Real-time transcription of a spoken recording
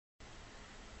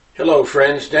Hello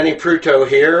friends, Denny Pruto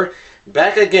here,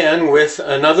 back again with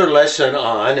another lesson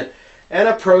on an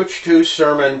approach to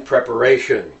sermon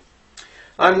preparation.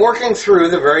 I'm working through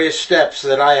the various steps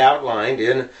that I outlined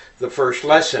in the first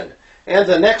lesson, and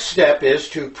the next step is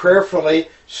to prayerfully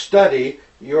study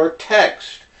your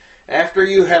text. After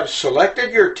you have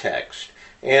selected your text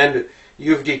and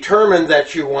you've determined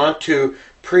that you want to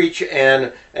preach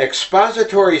an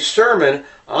expository sermon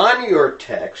on your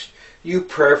text, you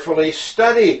prayerfully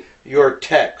study your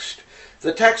text.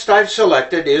 The text I've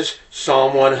selected is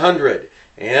Psalm 100,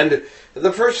 and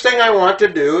the first thing I want to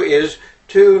do is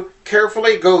to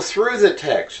carefully go through the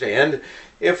text, and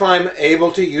if I'm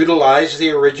able to utilize the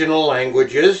original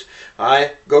languages,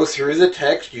 I go through the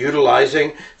text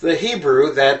utilizing the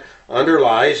Hebrew that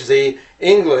underlies the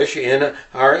English in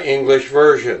our English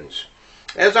versions.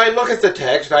 As I look at the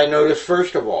text, I notice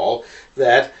first of all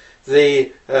that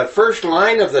the first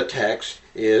line of the text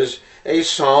is a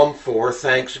psalm for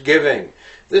thanksgiving.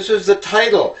 This is the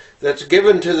title that's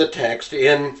given to the text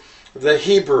in the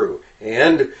Hebrew,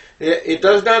 and it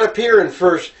does not appear in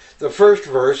the first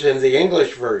verse in the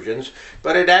English versions,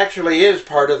 but it actually is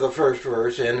part of the first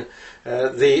verse in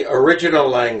the original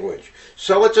language.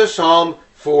 So it's a psalm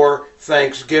for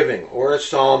thanksgiving, or a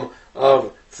psalm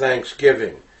of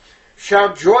thanksgiving.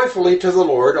 Shout joyfully to the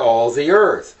Lord, all the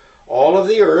earth. All of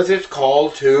the earth is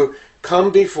called to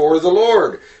come before the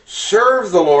Lord.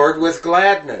 Serve the Lord with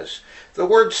gladness. The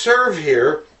word serve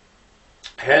here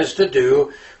has to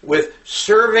do with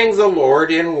serving the Lord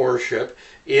in worship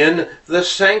in the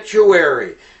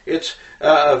sanctuary. It's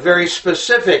very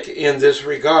specific in this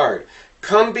regard.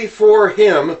 Come before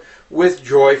Him with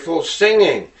joyful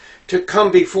singing. To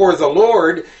come before the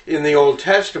Lord in the Old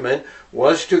Testament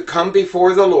was to come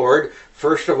before the Lord,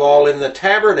 first of all in the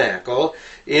tabernacle,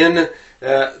 in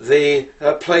the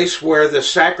place where the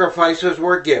sacrifices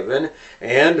were given,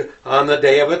 and on the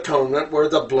Day of Atonement where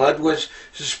the blood was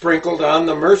sprinkled on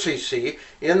the mercy seat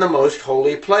in the most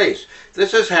holy place.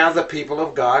 This is how the people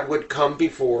of God would come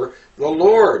before the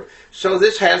Lord. So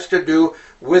this has to do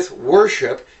with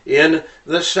worship in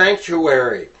the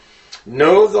sanctuary.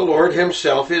 Know the Lord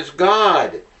Himself is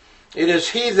God. It is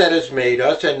He that has made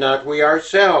us, and not we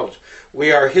ourselves.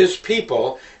 We are His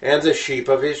people and the sheep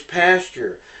of His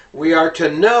pasture. We are to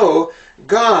know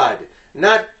God,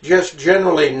 not just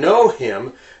generally know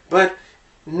Him, but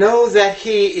know that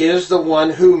He is the one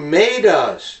who made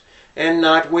us, and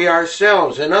not we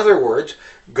ourselves. In other words,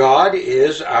 God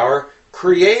is our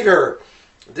Creator.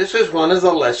 This is one of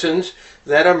the lessons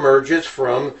that emerges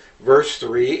from verse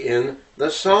 3 in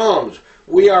the Psalms.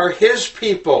 We are His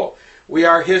people. We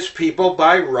are His people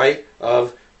by right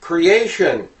of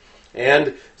creation,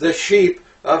 and the sheep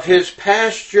of His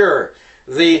pasture.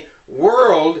 The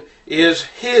world is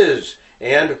His,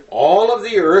 and all of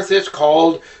the earth is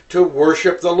called to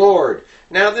worship the Lord.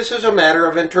 Now, this is a matter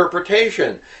of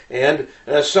interpretation, and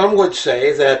some would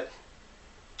say that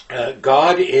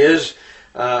God is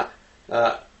the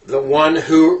one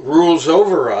who rules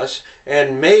over us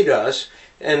and made us.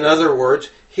 In other words,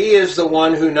 He is the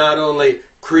one who not only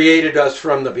created us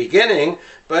from the beginning,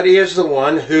 but He is the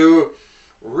one who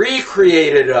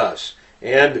recreated us.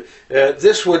 And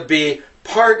this would be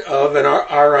part of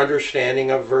our understanding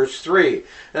of verse 3.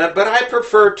 But I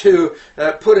prefer to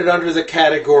put it under the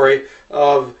category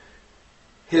of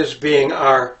His being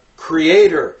our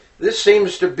Creator. This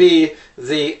seems to be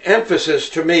the emphasis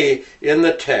to me in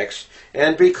the text.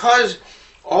 And because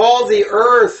all the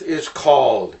earth is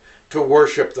called to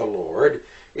worship the Lord,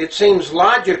 it seems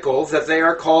logical that they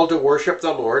are called to worship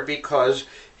the Lord because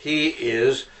He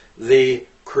is the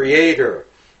Creator.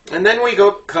 And then we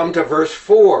come to verse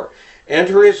 4.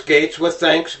 Enter His gates with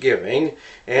thanksgiving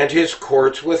and His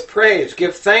courts with praise.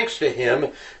 Give thanks to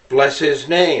Him. Bless His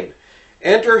name.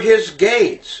 Enter His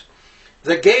gates.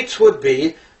 The gates would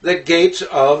be the gates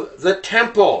of the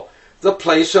temple, the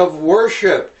place of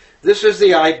worship. This is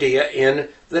the idea in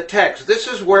the text. This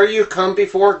is where you come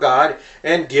before God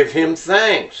and give Him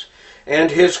thanks. And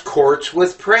His courts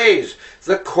with praise.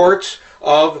 The courts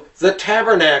of the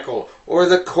tabernacle, or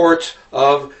the courts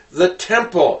of the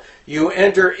temple. You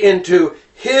enter into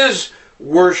His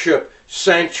worship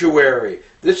sanctuary.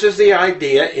 This is the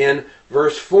idea in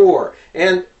verse 4.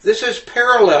 And this is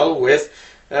parallel with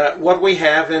what we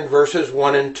have in verses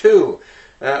 1 and 2.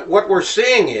 What we're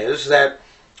seeing is that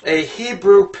a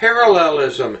Hebrew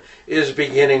parallelism is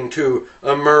beginning to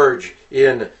emerge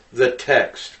in the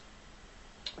text.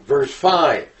 Verse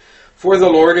 5. For the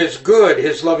Lord is good,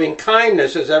 His loving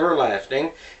kindness is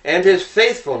everlasting, and His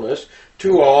faithfulness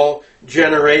to all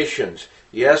generations.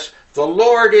 Yes, the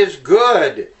Lord is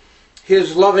good.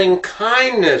 His loving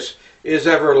kindness is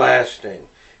everlasting.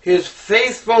 His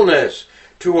faithfulness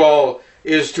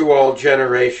is to all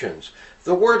generations.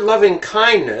 The word loving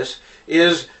kindness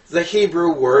is the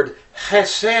Hebrew word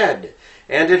chesed,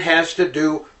 and it has to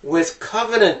do with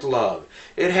covenant love.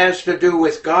 It has to do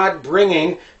with God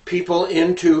bringing people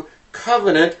into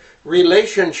covenant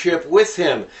relationship with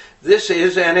Him. This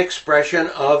is an expression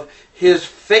of His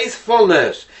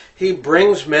faithfulness. He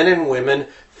brings men and women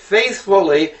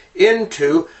faithfully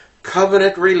into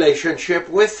covenant relationship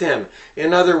with Him.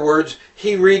 In other words,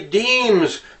 He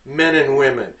redeems men and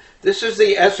women. This is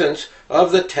the essence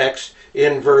of the text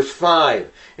in verse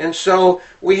 5. And so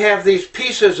we have these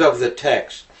pieces of the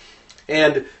text.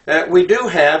 And we do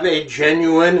have a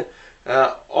genuine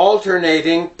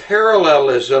alternating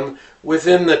parallelism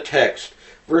within the text.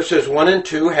 Verses 1 and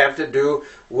 2 have to do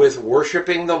with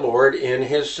worshiping the Lord in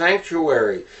His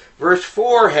sanctuary. Verse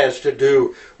 4 has to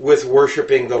do with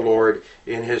worshiping the Lord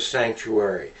in His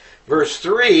sanctuary. Verse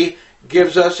 3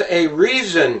 gives us a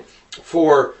reason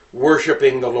for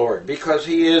worshiping the Lord, because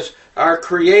He is our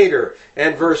Creator.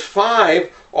 And verse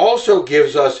 5 also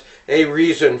gives us a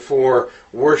reason for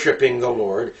worshiping the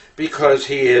Lord, because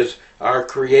He is our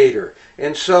Creator.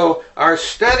 And so our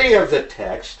study of the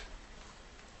text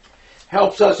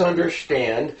helps us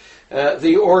understand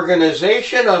the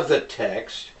organization of the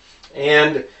text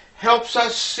and helps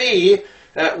us see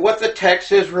what the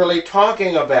text is really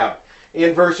talking about.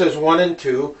 In verses 1 and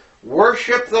 2,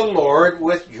 worship the Lord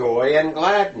with joy and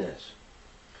gladness.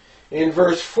 In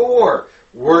verse 4,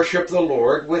 worship the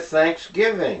Lord with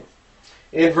thanksgiving.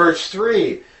 In verse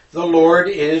 3, the Lord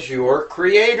is your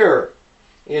Creator.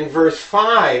 In verse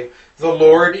 5, the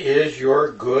Lord is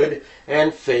your good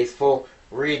and faithful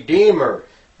Redeemer.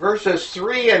 Verses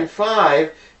 3 and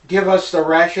 5 give us the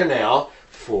rationale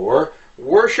for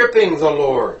worshiping the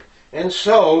Lord. And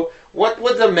so, what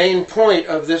would the main point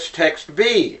of this text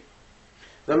be?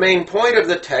 The main point of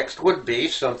the text would be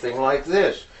something like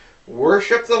this.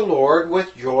 Worship the Lord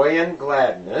with joy and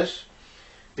gladness,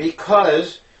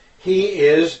 because He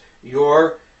is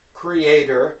your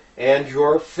Creator and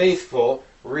your faithful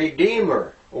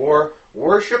Redeemer. Or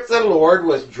worship the Lord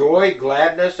with joy,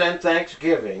 gladness, and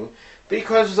thanksgiving,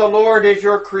 because the Lord is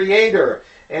your Creator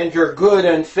and your good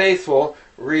and faithful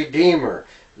Redeemer.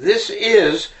 This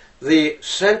is the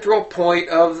central point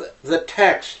of the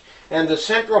text. And the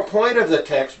central point of the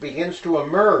text begins to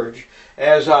emerge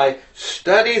as I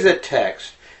study the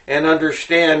text and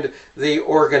understand the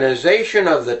organization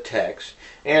of the text,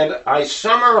 and I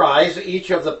summarize each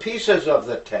of the pieces of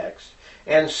the text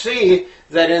and see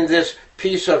that in this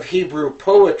piece of Hebrew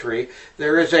poetry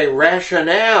there is a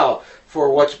rationale for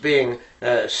what's being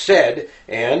said,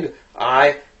 and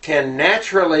I can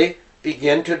naturally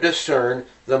begin to discern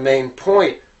the main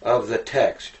point of the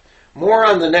text. More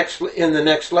on in the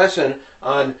next lesson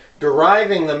on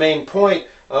deriving the main point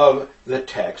of the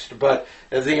text, but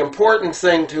the important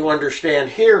thing to understand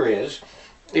here is,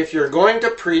 if you're going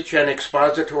to preach an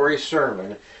expository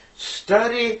sermon,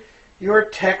 study your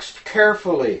text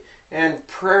carefully and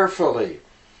prayerfully.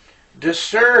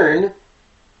 Discern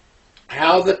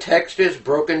how the text is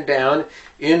broken down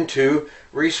into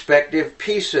respective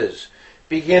pieces.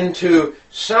 Begin to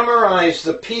summarize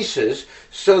the pieces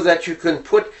so that you can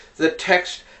put the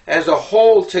text as a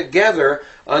whole together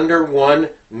under one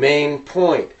main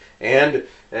point. And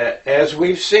as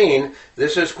we've seen,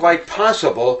 this is quite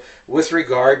possible with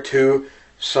regard to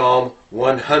Psalm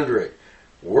 100.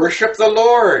 Worship the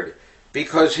Lord,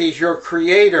 because He's your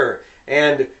Creator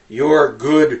and your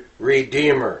good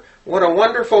Redeemer. What a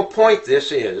wonderful point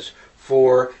this is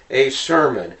for a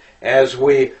sermon as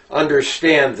we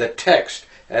understand the text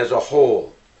as a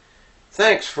whole.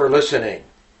 Thanks for listening.